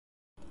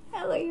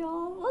Hello,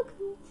 y'all.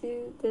 Welcome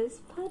to this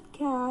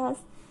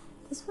podcast.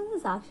 This one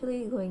is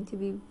actually going to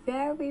be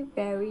very,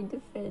 very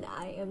different.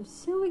 I am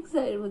so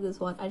excited with this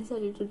one. I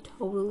decided to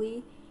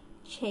totally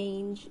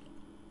change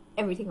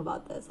everything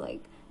about this.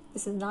 Like,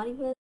 this is not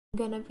even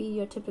gonna be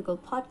your typical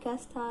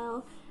podcast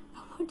style.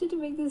 I wanted to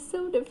make this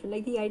so different.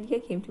 Like, the idea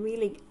came to me.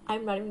 Like,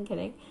 I'm not even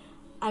kidding.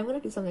 I'm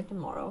gonna do something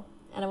tomorrow,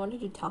 and I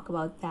wanted to talk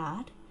about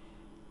that.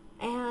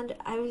 And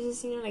I was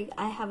just,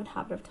 I have a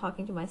habit of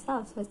talking to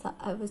myself. So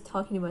I was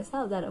talking to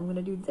myself that I'm going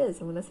to do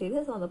this. I'm going to say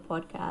this on the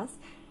podcast.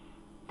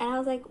 And I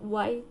was like,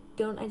 why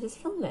don't I just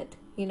film it?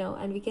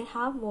 And we can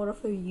have more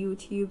of a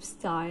YouTube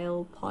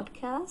style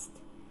podcast.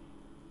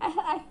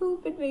 I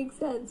hope it makes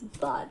sense.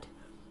 But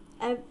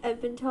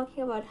I've been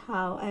talking about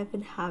how I've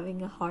been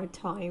having a hard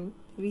time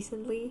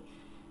recently.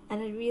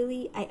 And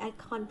I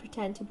can't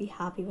pretend to be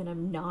happy when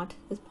I'm not.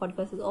 This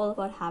podcast is all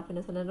about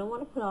happiness, and I don't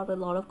want to put out a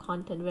lot of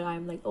content where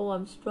I'm like, oh,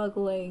 I'm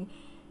struggling,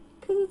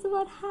 because it's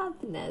about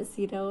happiness,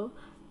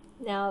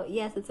 Now,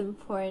 yes, it's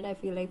important, I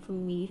feel like, for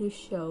me to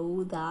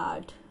show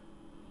that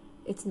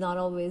it's not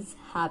always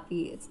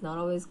happy, it's not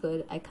always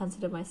good. I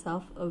consider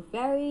myself a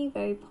very,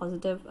 very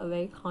positive, a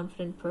very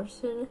confident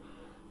person.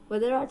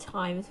 But there are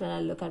times when I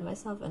look at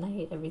myself and I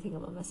hate everything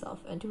about myself.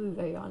 And to be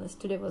very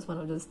honest, today was one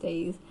of those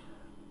days.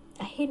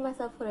 I hate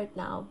myself for it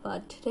now,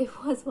 but today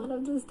was one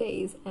of those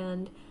days,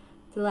 and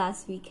the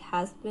last week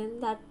has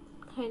been that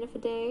kind of a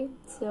day.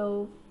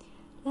 So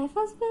life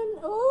has been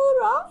a little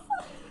rough.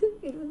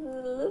 It was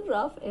a little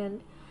rough,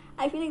 and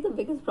I feel like the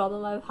biggest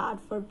problem I've had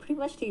for pretty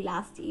much the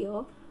last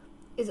year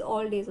is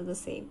all days are the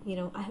same.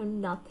 I have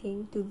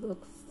nothing to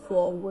look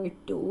forward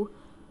to.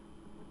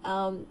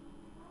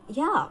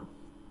 Yeah,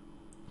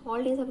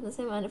 all days have been the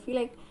same, and I feel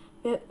like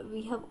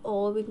we have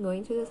all been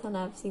going through this, and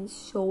I've seen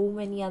so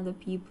many other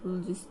people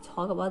just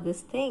talk about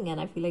this thing, and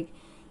I feel like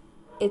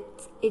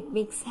it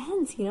makes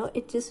sense.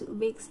 It just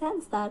makes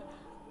sense that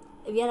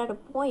we are at a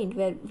point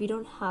where we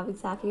don't have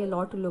exactly a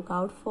lot to look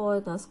out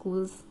for. Now that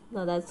schools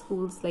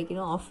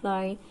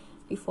offline,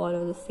 we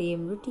follow the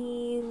same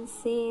routine,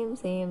 same,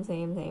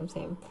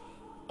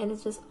 and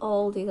it's just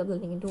all days are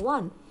building into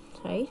one,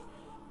 right?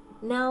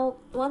 Now,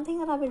 one thing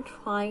that I've been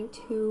trying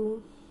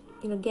to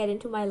get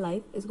into my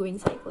life is going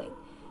cycling.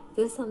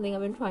 This is something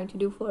I've been trying to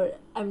do for,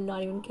 I'm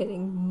not even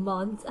kidding,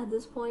 months at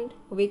this point.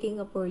 Waking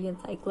up early and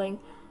cycling.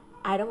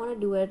 I don't want to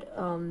do it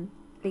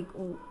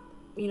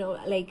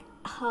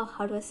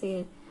how do I say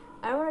it?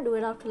 I don't want to do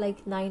it after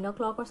 9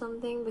 o'clock or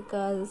something,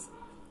 because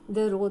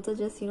the roads are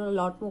just a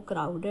lot more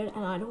crowded,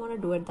 and I don't want to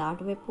do it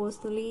that way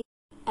personally.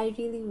 I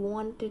really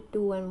wanted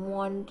to and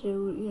want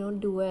to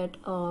do it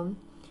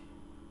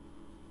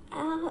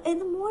in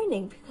the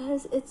morning,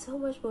 because it's so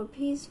much more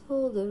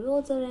peaceful. The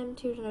roads are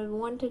empty, and I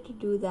wanted to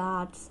do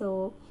that.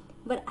 So,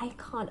 but I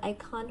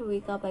can't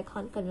wake up. I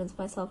can't convince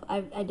myself.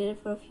 I did it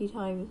for a few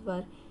times,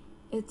 but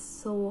it's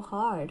so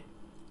hard.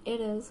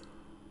 It is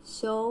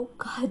so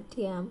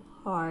goddamn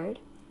hard.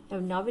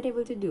 I've not been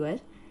able to do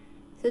it.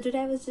 So today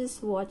I was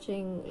just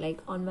watching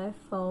on my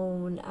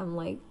phone. I'm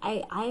like,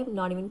 I am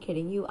not even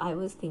kidding you. I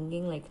was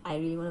thinking I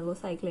really want to go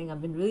cycling.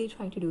 I've been really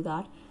trying to do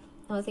that.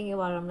 I was thinking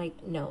about it. I'm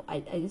like, no,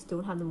 I just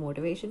don't have the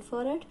motivation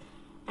for it.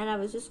 And I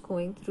was just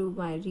going through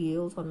my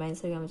reels on my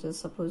Instagram, which is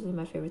supposedly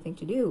my favorite thing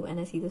to do. And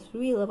I see this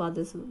reel about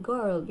this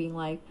girl being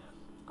like,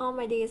 all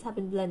my days have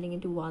been blending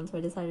into one. So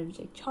I decided to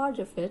take charge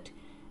of it.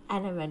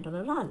 And I went on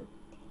a run.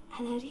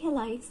 And I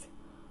realized,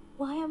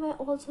 why am I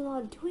also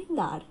not doing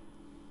that?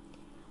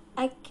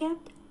 I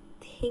kept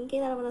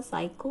thinking that I want to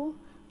cycle.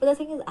 But the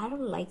thing is, I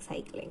don't like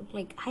cycling.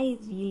 I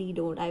really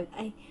don't.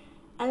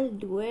 I'll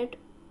do it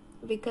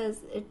because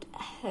it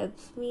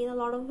helps me in a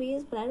lot of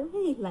ways, but I don't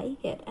really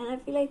like it. And I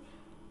feel like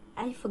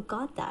I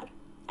forgot that.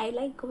 I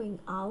like going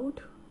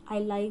out. I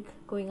like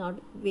going out,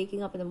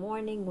 waking up in the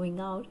morning, going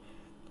out.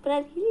 But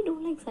I really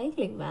don't like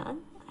cycling,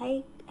 man.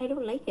 I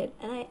don't like it.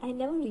 And I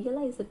never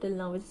realized it till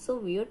now, which is so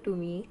weird to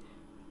me.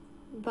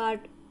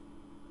 But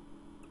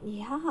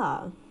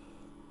yeah.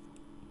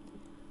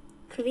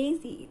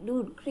 Crazy.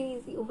 Dude,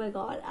 crazy. Oh my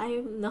god. I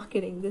am not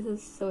kidding. This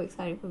is so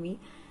exciting for me.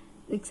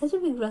 Such a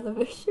big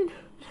revelation.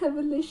 I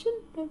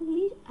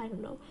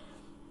don't know.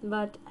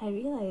 But I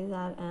realized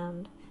that,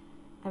 and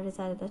I've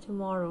decided that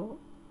tomorrow,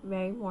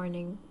 very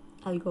morning,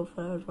 I'll go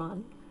for a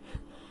run.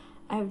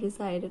 I've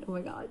decided, oh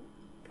my god,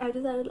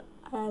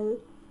 I'll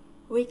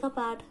wake up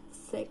at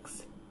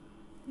 6.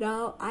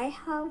 Now, I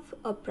have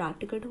a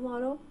practical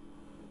tomorrow.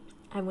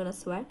 I'm gonna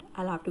sweat.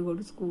 I'll have to go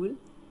to school.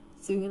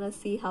 So we're gonna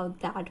see how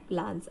that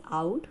plans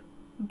out.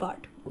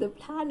 But the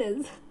plan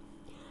is,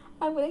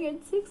 I'm gonna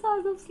get 6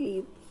 hours of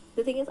sleep.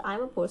 The thing is,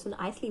 I'm a person,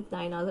 I sleep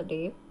 9 hours a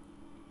day.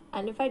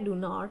 And if I do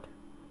not,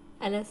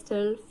 and I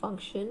still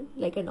function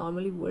like I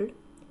normally would,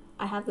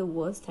 I have the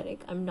worst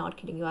headache. I'm not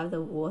kidding you. I have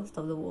the worst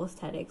of the worst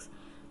headaches.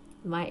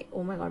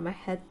 Oh my god, my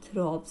head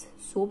throbs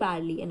so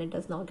badly, and it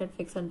does not get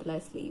fixed until I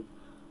sleep.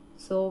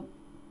 So,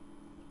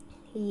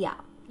 yeah,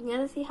 I'm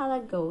gonna see how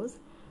that goes.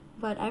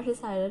 But I've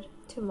decided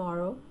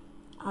tomorrow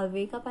I'll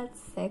wake up at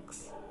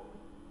 6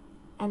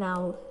 and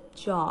I'll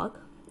jog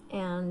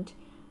and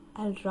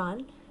I'll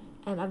run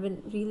and I've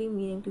been really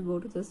meaning to go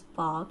to this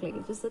park. Like,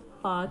 it's just a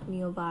park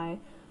nearby.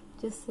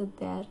 Just sit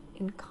there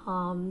in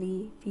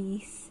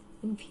peace,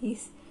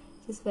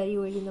 just very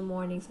early in the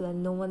morning, so that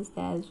no one's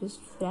there. It's just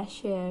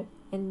fresh air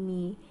and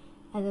me,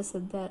 and just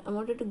sit there. I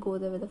wanted to go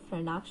there with a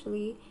friend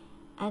actually,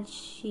 and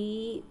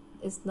she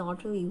is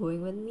not really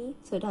going with me.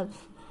 So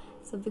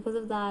because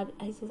of that,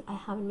 I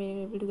haven't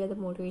been able to get the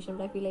motivation.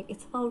 But I feel like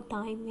it's about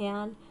time,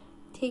 man.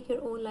 Take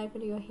your own life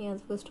into your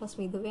hands, because trust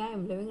me, the way I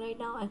am living right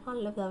now, I can't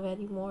live that way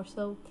anymore.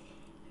 So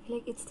I feel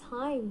like it's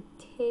time.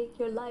 Take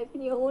your life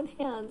in your own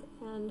hands.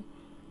 And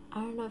I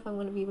don't know if I'm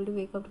gonna be able to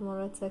wake up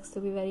tomorrow at 6, to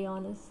be very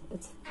honest.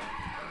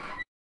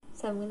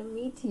 So I'm gonna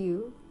meet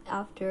you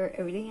after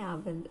everything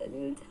happens, and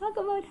we'll talk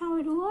about how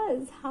it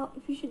was, how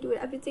if you should do it.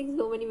 I've been seeing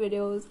so many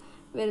videos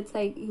where it's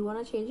like, you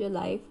wanna change your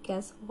life,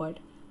 guess what?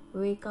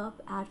 Wake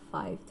up at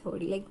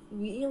 5:30. Like,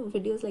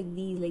 videos like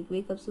these, like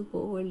wake up super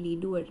early,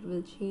 do it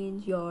will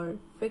change your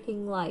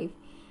freaking life.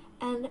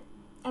 And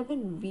I've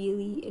been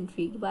really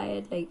intrigued by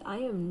it. Like, I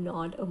am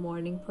not a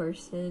morning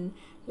person.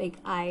 Like,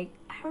 I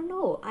don't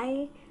know,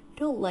 I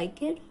don't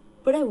like it,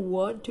 but I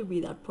want to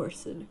be that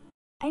person.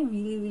 I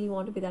really, really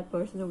want to be that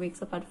person who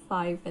wakes up at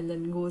 5 and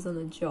then goes on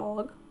a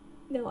jog.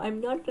 No,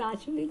 I'm not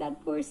naturally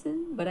that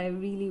person, but I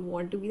really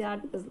want to be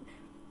that, because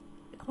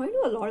according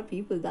to a lot of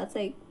people, that's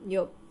like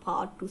your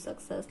path to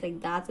success.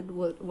 Like, that's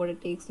what it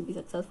takes to be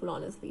successful,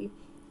 honestly.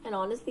 And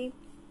honestly,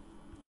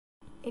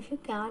 if you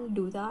can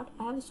do that,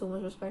 I have so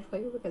much respect for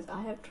you, because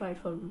I have tried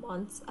for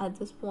months at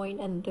this point,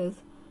 and it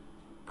is,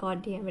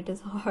 god damn, it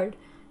is hard.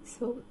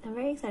 So I'm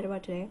very excited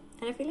about today,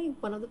 and I feel like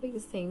one of the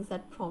biggest things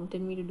that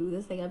prompted me to do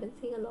this, like, I've been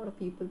seeing a lot of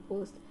people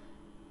post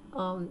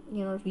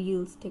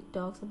reels,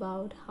 TikToks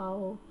about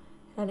how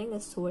running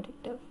is so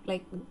addictive.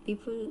 Like,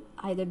 people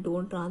either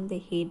don't run, they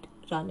hate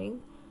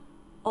running,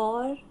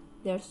 or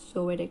they're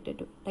so addicted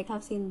to it. Like,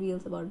 I've seen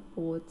reels about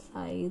both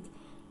sides.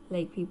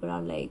 Like, people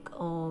are like,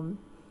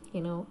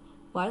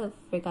 why the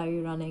frick are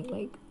you running?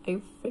 Like, are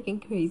you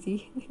freaking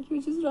crazy?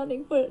 You're just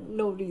running for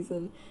no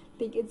reason.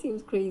 Like, it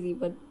seems crazy,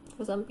 but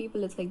for some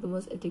people it's like the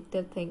most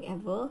addictive thing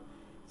ever.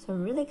 So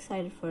I'm really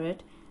excited for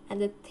it. And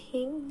the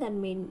thing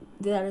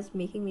that is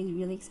making me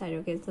really excited,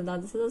 okay, so now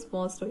this is a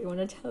small story I want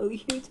to tell you,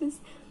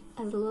 just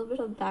as a little bit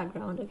of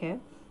background, okay?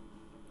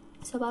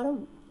 So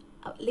about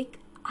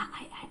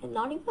I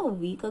not even a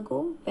week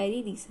ago,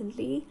 very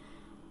recently,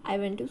 I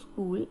went to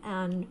school,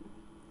 and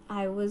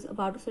I was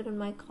about to sit in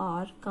my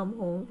car, come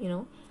home,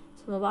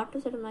 So I'm about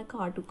to sit in my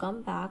car to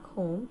come back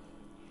home,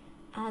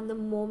 and the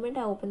moment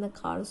I open the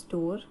car's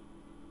door,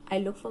 I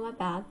look for my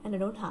bag and I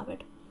don't have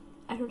it.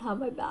 I don't have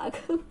my bag.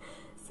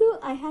 So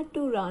I had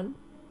to run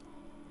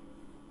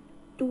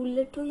to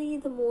literally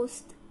the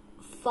most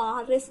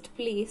farthest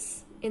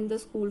place in the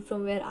school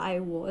from where I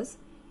was.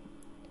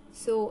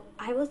 So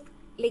I was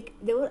like,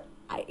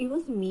 it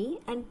was me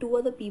and two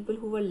other people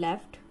who were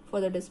left for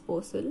the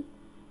disposal,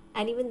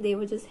 and even they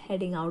were just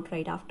heading out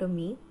right after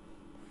me.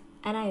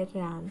 And I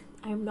ran.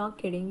 I'm not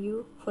kidding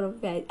you.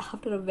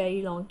 After a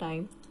very long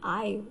time,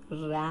 I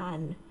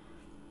ran,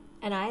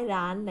 and I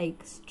ran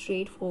like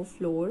straight 4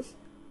 floors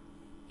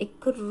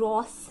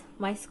across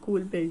my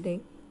school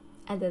building,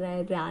 and then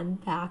I ran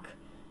back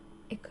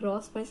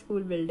across my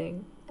school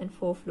building and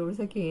 4 floors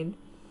again.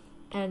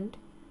 And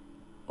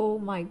oh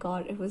my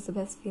god, it was the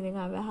best feeling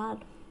I ever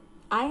had.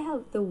 I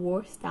have the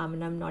worst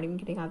stamina, I'm not even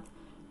kidding. I have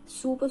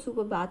super,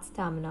 super bad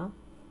stamina.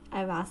 I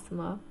have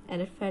asthma,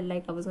 and it felt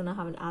like I was gonna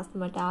have an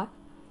asthma attack.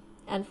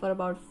 And for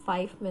about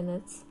 5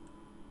 minutes,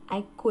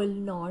 I could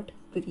not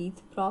breathe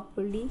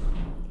properly.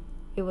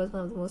 It was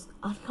one of the most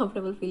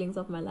uncomfortable feelings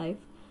of my life.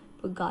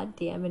 But god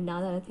damn it,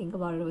 now that I think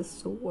about it, it was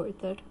so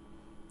worth it.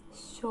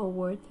 So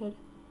worth it.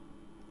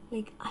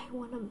 Like, I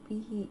wanna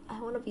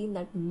be in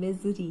that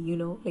misery,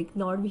 like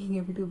not being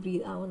able to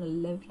breathe. I wanna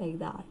live like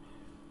that.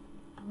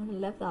 I wanna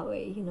live that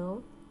way,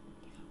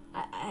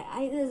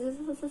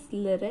 There's this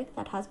lyric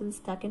that has been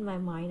stuck in my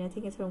mind. I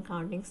think it's from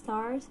Counting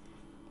Stars.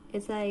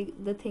 It's like,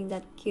 the thing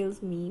that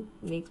kills me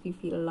makes me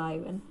feel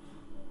alive. And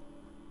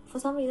for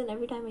some reason,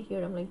 every time I hear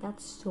it, I'm like,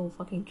 that's so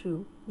fucking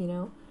true,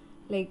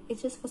 Like,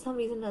 it's just, for some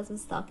reason, doesn't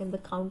stuck. In the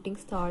Counting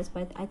Stars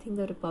by, I think,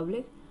 The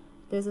Republic,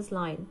 there's this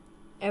line,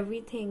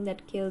 everything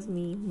that kills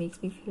me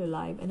makes me feel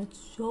alive. And it's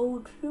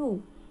so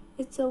true.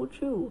 It's so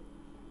true.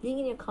 Being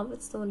in your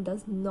comfort zone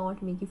does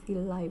not make you feel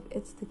alive.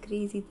 It's the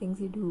crazy things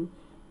you do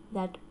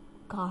that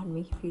can't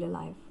make you feel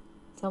alive.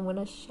 So I'm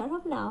gonna shut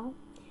up now,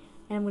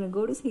 and I'm gonna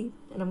go to sleep,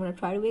 and I'm gonna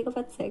try to wake up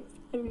at 6,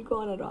 and we'll go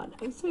on and on.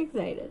 I'm so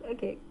excited.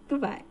 Okay,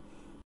 goodbye.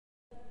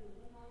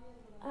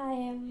 I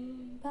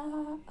am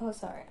back. Oh,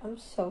 sorry. I'm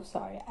so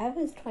sorry. I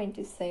was trying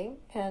to sing,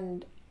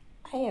 and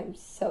I am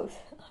so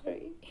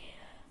sorry.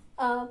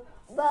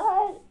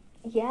 But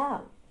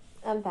yeah,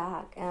 I'm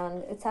back,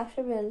 and it's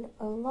actually been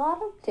a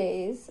lot of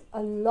days,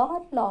 a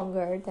lot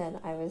longer than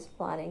I was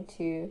planning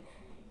to,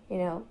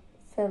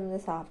 film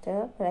this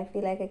after. But I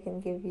feel like I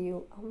can give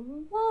you a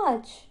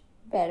much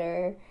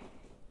better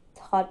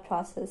thought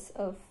process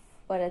of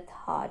what I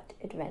thought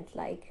it went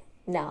like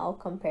now,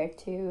 compared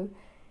to,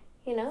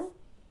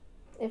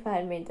 if I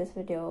had made this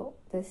video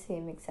the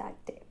same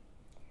exact day.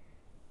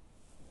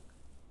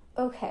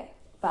 Okay,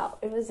 wow,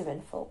 it was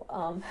eventful.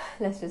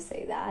 Let's just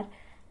say that.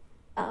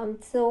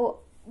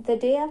 So the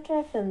day after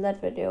I filmed that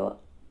video,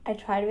 I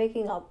tried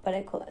waking up, but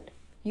I couldn't.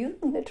 You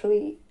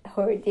literally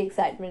heard the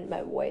excitement in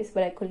my voice,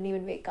 but I couldn't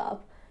even wake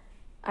up.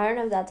 I don't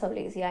know if that's how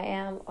lazy I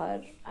am,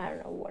 or I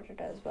don't know what it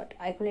is, but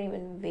I couldn't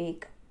even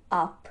wake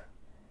up.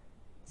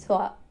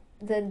 So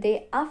the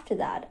day after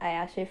that, I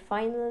actually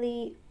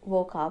finally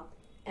woke up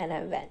and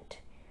I went.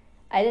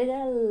 I did it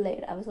a little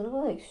late. I was gonna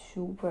go like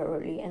super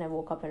early, and I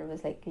woke up and it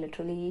was like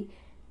literally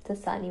the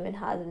sun even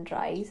hasn't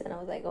rise, and I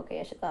was like, okay,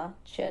 Ashita,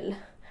 chill.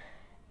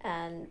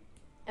 And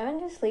I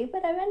went to sleep,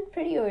 but I went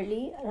pretty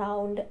early,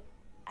 around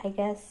I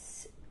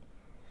guess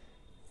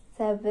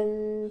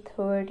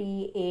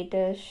 7:30,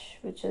 8ish,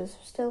 which is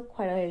still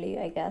quite early,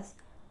 I guess.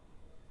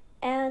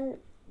 And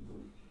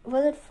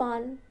was it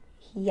fun?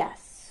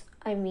 Yes.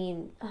 I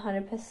mean,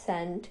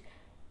 100%.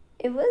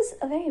 It was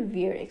a very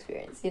weird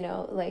experience,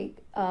 like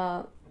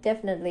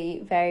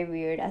definitely very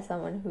weird as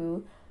someone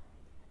who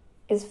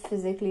is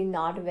physically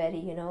not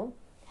very,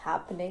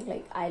 happening.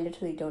 Like, I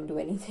literally don't do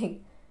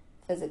anything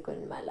physical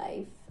in my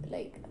life,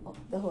 like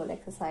the whole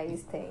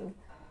exercise thing.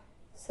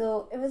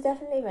 So it was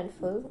definitely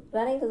eventful.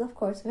 Running is, of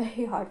course,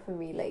 very hard for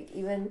me. Like,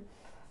 even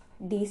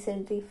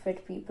decently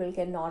fit people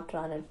cannot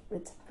run it.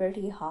 It's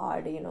pretty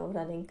hard,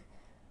 running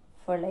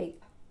for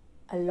like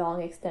a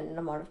long extended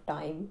amount of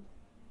time.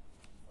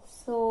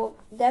 So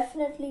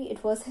definitely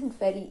it wasn't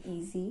very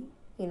easy.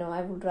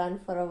 I would run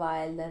for a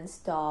while, then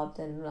stop,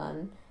 then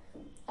run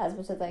as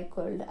much as I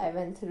could. I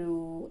went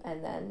through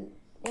and then,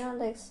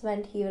 like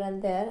went here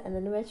and there, and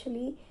then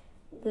eventually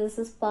there's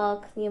this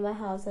park near my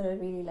house that I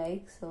really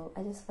like, so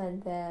I just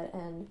went there,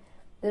 and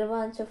there were a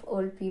bunch of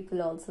old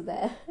people also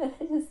there.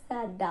 I just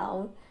sat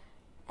down,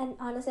 and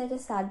honestly I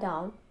just sat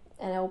down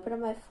and I opened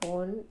up my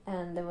phone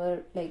and there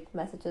were like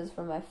messages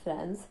from my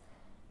friends.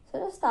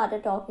 So I just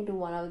started talking to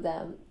one of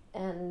them,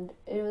 and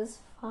it was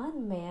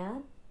fun,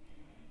 man.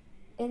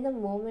 In the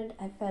moment,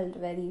 I felt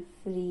very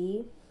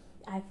free.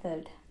 I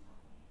felt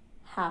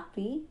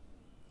happy,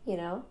 you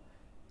know.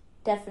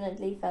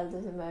 Definitely felt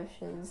those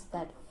emotions,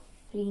 that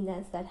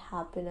freeness, that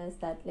happiness,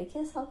 that like,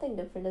 yes, something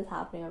different is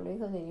happening. I'm doing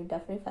something new.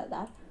 Definitely felt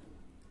that.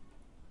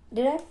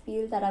 Did I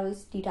feel that I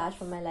was detached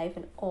from my life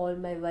and all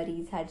my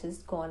worries had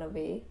just gone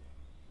away?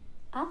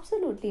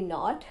 Absolutely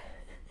not.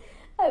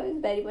 I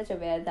was very much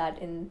aware that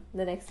in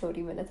the next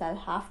 30 minutes I'll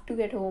have to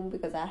get home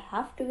because I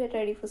have to get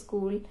ready for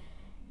school,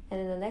 and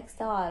in the next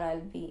hour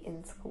I'll be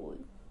in school.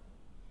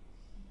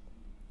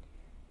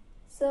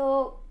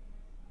 So,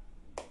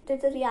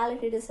 did the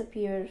reality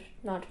disappear?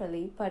 Not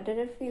really, but did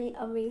it feel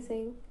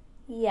amazing?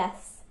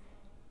 Yes.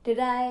 Did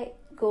I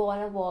go on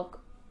a walk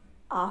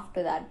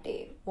after that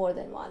day more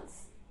than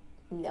once?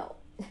 No.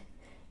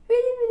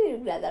 Really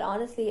regret that.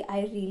 Honestly,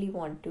 I really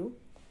want to.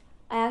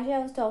 I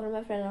was talking to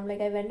my friend, I'm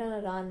like, I went on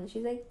a run, and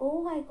she's like,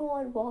 oh, I go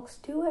on walks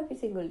too every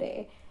single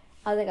day.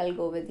 I was like, I'll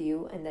go with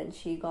you. And then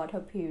she got her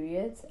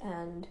periods,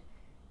 and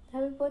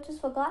we both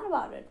just forgot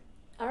about it.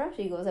 I don't know if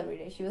she goes every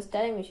day. She was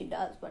telling me she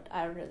does, but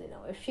I don't really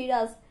know. If she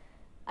does,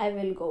 I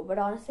will go. But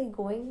honestly,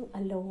 going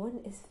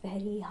alone is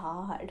very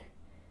hard.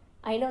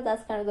 I know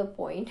that's kind of the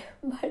point,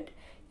 but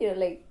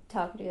like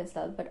talking to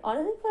yourself. But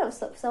honestly,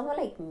 for someone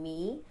like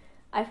me,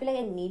 I feel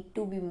like I need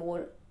to be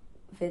more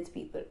with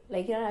people.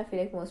 Like, I feel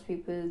like most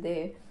people,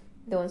 they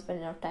don't spend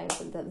enough time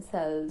with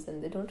themselves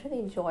and they don't really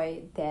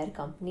enjoy their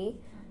company.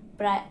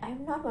 But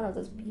I'm not one of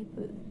those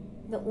people.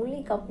 The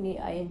only company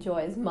I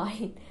enjoy is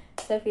mine.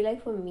 So I feel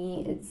like for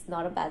me, it's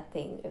not a bad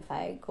thing if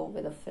I go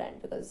with a friend,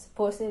 because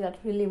personally that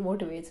really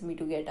motivates me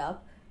to get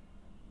up.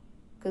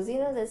 Because,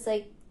 there's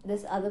like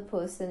this other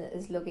person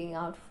is looking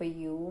out for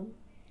you.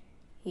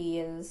 He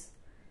is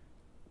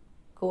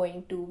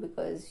going to,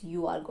 because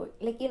you are going,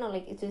 like,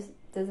 like, it's just,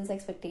 there's this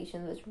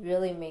expectation which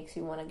really makes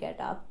you want to get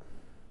up.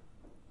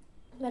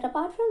 But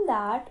apart from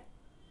that,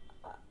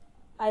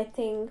 I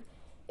think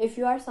if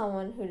you are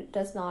someone who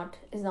is not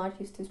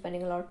used to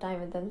spending a lot of time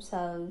with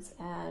themselves,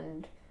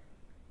 and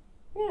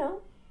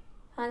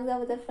hangs out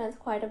with their friends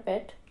quite a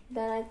bit,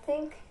 then I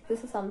think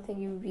this is something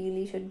you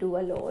really should do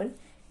alone.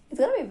 It's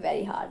gonna be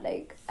very hard.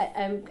 Like,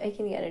 I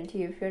can guarantee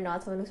you, if you're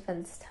not someone who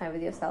spends time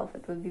with yourself,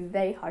 it will be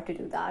very hard to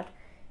do that.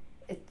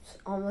 It's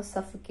almost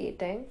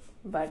suffocating,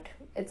 but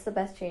it's the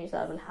best change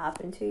that will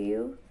happen to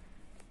you.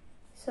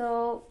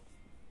 So,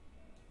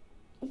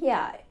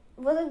 yeah,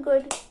 was it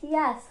good?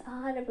 Yes,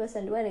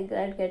 100%. Do I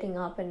regret getting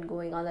up and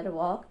going on that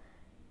walk?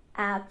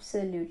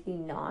 Absolutely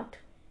not.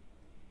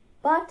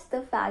 But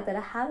the fact that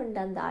I haven't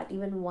done that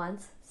even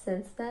once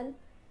since then,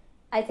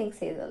 I think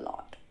says a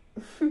lot.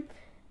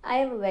 I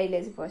am a very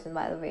lazy person,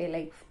 by the way.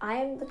 Like, I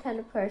am the kind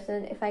of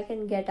person, if I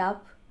can get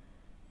up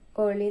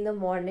early in the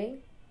morning,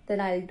 then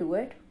I'll do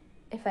it.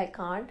 If I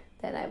can't,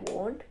 then I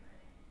won't,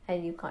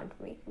 and you can't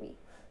make me.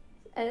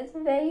 And it's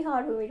very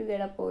hard for me to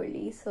get up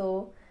early,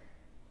 so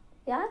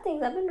yeah,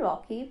 things have been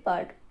rocky,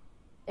 but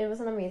it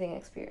was an amazing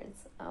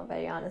experience,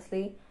 very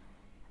honestly.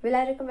 Will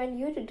I recommend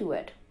you to do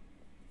it?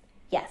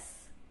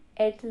 Yes,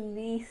 at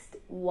least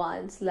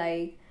once.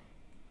 Like,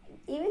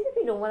 even if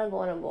you don't want to go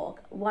on a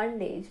walk, one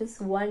day,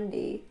 just one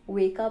day,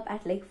 wake up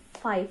at like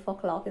 5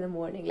 o'clock in the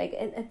morning, like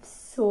an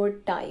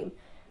absurd time.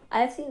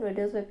 I've seen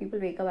videos where people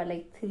wake up at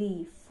like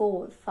 3,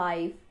 4,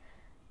 5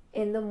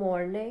 in the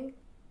morning,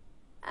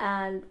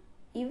 and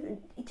even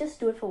just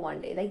do it for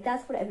one day. Like,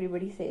 that's what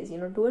everybody says,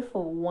 do it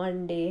for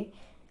one day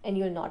and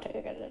you'll not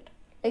regret it.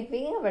 Like,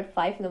 waking up at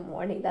 5 in the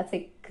morning, that's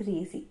like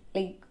crazy.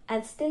 Like,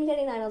 and still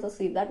getting 9 hours of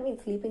sleep, that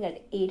means sleeping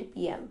at 8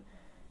 p.m.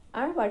 I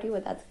don't know about you,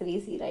 but that's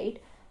crazy,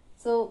 right?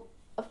 So,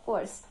 of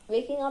course,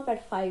 waking up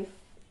at 5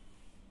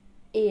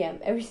 a.m.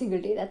 every single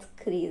day, that's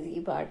crazy,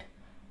 but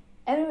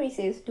everybody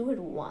says do it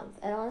once,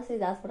 and honestly,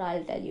 that's what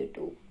I'll tell you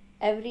too.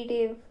 Every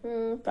day,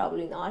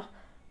 probably not,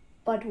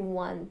 but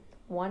one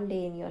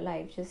day in your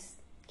life, just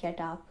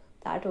get up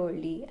that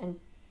early, and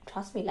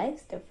trust me,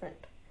 life's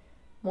different.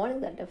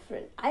 Mornings are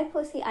different. I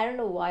personally, I don't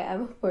know why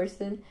I'm a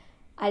person,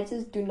 I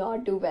just do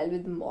not do well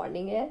with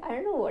morning air. I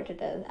don't know what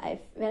it is.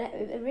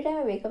 Every time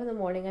I wake up in the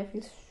morning, I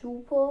feel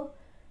super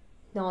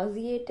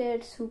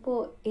nauseated,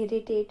 super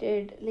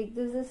irritated. Like,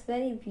 there's this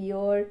very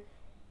weird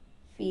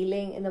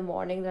feeling in the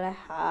morning that I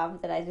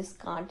have, that I just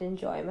can't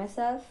enjoy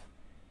myself.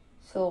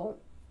 So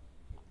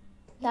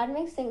that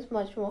makes things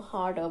much more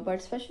harder. But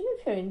especially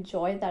if you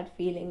enjoy that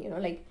feeling,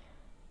 like,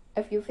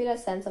 if you feel a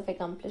sense of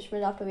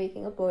accomplishment after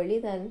waking up early,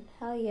 then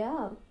hell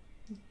yeah,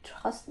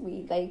 trust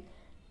me, like,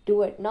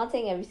 do it. Not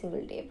saying every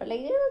single day, but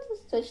like,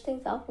 just switch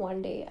things up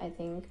one day. I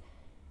think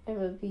it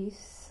will be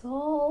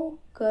so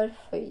good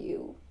for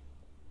you.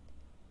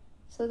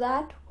 So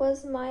that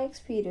was my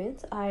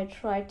experience. I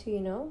tried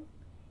to,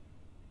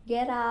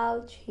 get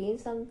out,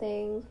 change some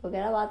things,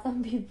 forget about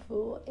some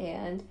people,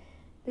 and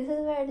this is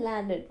where it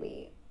landed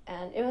me.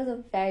 And it was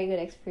a very good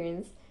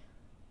experience.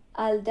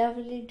 I'll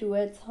definitely do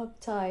it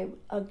sometime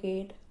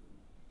again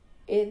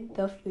in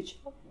the future.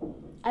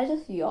 I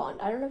just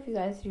yawned. I don't know if you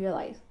guys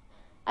realize.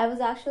 I was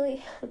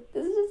actually,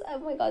 this is just, oh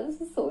my god,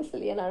 this is so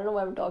silly, and I don't know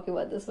why I'm talking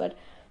about this, but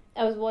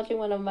I was watching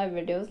one of my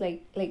videos,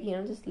 like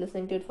just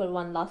listening to it for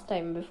one last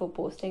time before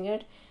posting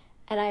it,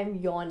 and I'm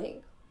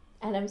yawning,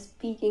 and I'm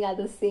speaking at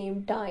the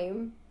same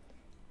time,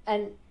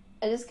 and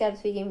I just kept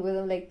speaking because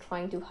I'm like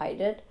trying to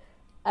hide it.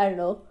 I don't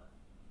know,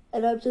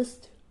 and I'm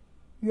just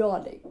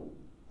yawning,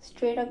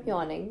 straight up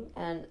yawning,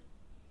 and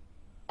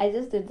I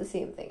just did the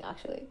same thing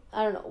actually.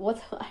 I don't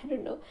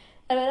know,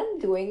 and when I'm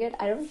doing it,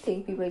 I don't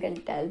think people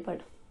can tell, but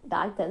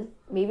back then,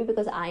 maybe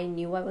because I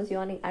knew I was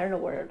yawning, I don't know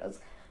what it is,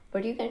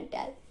 but you can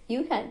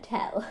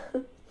tell.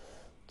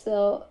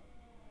 So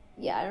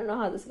yeah, I don't know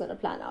how this is gonna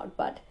plan out,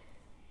 but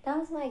that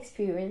was my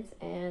experience,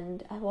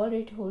 and I've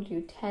already told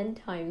you 10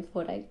 times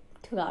what I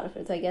took out of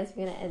it, so I guess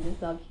we're gonna end this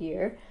vlog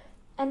here.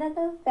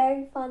 Another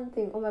very fun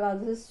thing, oh my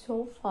god, this is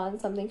so fun,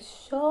 something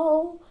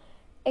so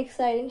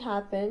exciting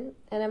happened,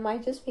 and I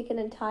might just make an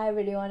entire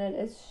video on it.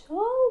 It's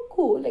so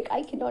cool, like,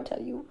 I cannot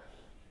tell you.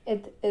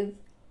 It is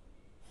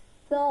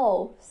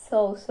so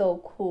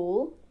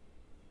cool.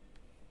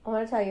 I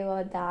want to tell you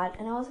about that,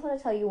 and I also want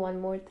to tell you one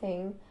more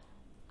thing.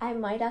 I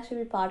might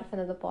actually be part of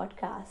another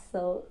podcast,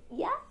 so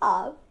yeah.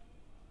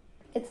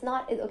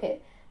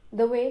 Okay,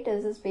 the way it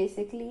is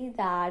basically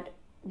that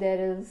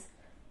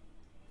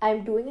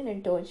I'm doing an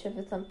internship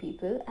with some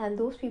people, and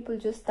those people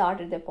just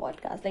started their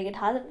podcast. Like, it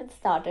hasn't been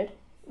started,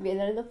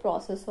 we're in the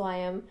process, so I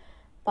am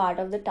part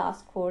of the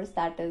task force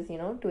that is,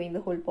 doing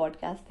the whole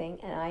podcast thing,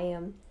 and I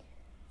am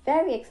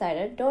very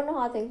excited. Don't know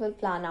how things will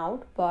plan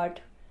out,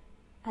 but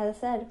as I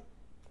said,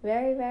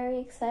 very, very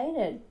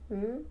excited.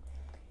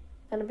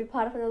 Gonna be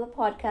part of another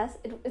podcast.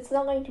 It's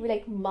not going to be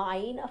like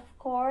mine, of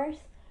course,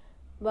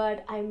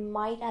 but I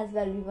might as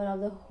well be one of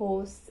the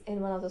hosts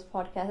in one of those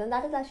podcasts, and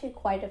that is actually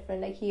quite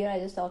different. Like, here I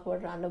just talk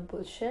about random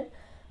bullshit.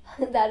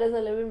 That is a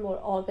little bit more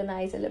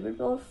organized, a little bit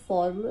more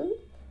formal.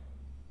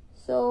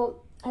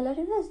 So I'll let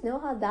you guys know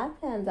how that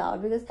plans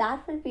out, because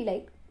that will be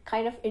like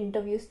kind of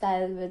interview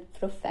style with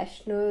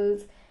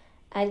professionals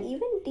and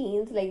even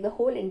teens. Like, the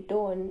whole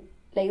intern,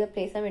 like the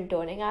place I'm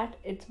interning at,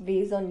 it's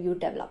based on youth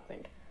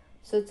development,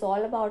 so it's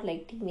all about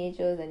like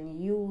teenagers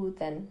and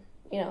youth, and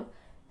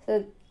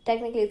so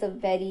technically it's a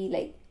very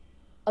like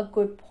a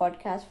good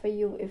podcast for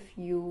you if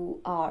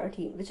you are a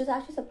teen, which is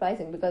actually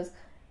surprising because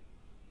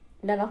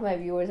none of my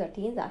viewers are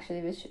teens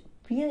actually, which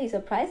really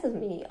surprises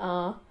me.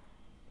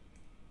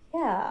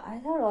 Yeah, I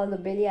thought all the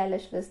Billie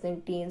Eilish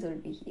listening teens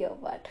would be here,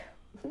 but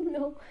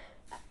no.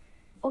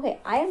 Okay,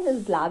 I am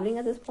just blabbering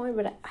at this point,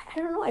 but I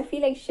don't know, I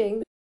feel like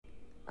sharing.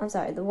 I'm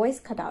sorry, the voice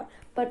cut out,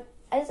 but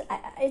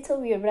it's so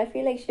weird, but I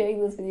feel like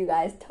sharing this with you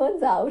guys.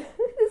 Turns out,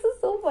 this is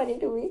so funny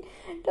to me.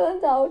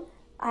 Turns out,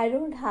 I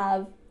don't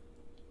have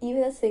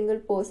even a single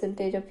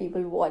percentage of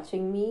people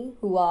watching me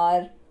who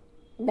are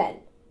men.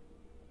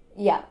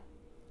 Yeah,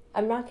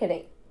 I'm not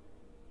kidding.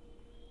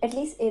 At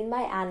least in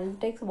my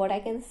analytics, what I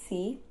can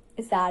see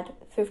is that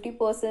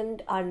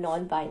 50% are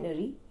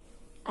non-binary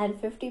and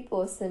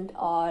 50%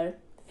 are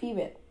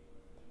female.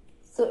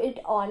 So it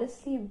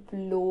honestly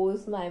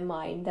blows my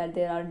mind that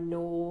there are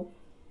no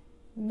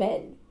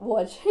men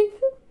watching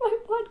my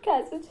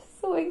podcast, which is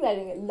so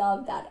exciting. I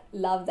love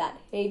that.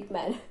 Hate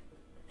men.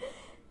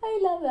 I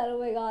love that. Oh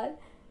my god.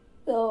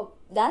 So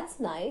that's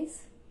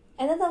nice.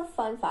 Another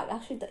fun fact,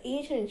 actually, the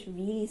age range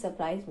really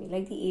surprised me.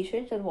 Like the age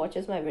range that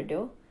watches my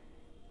video,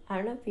 I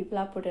don't know if people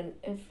are put in,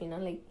 if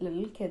like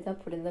little kids are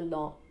put in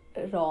the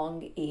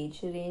wrong age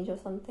range or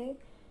something,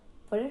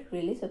 but it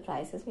really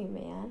surprises me,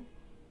 man.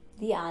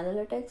 The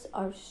analytics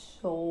are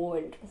so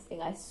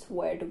interesting. I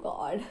swear to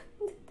God,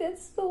 they're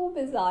so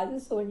bizarre. They're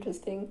so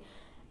interesting.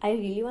 I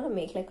really want to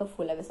make like a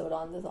full episode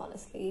on this.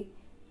 Honestly,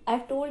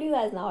 I've told you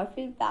guys now. I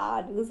feel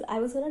bad because I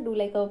was gonna do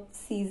like a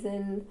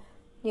season,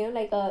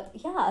 like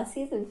a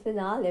season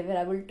finale where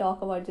I will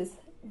talk about just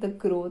the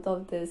growth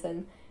of this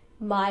and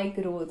my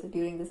growth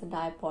during this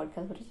entire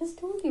podcast. But I just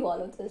told you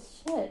all of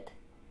this shit.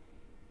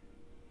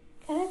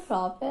 Can I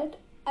crop it?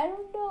 I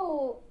don't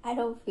know. I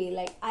don't feel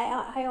like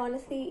I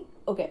honestly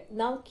okay.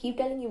 Now keep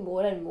telling you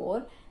more and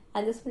more,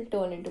 and this will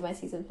turn into my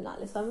season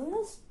finale. So I'm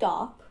gonna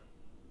stop.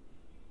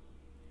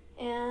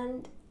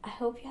 And I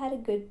hope you had a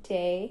good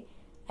day.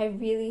 I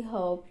really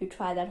hope you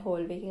try that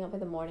whole waking up in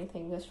the morning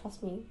thing because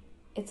trust me,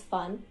 it's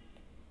fun.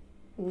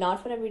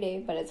 Not for every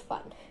day, but it's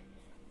fun.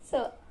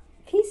 So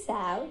peace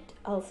out.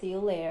 I'll see you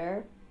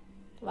later.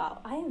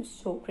 Wow, I am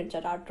so cringe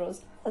at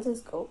outros. Let's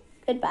just go.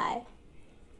 Goodbye.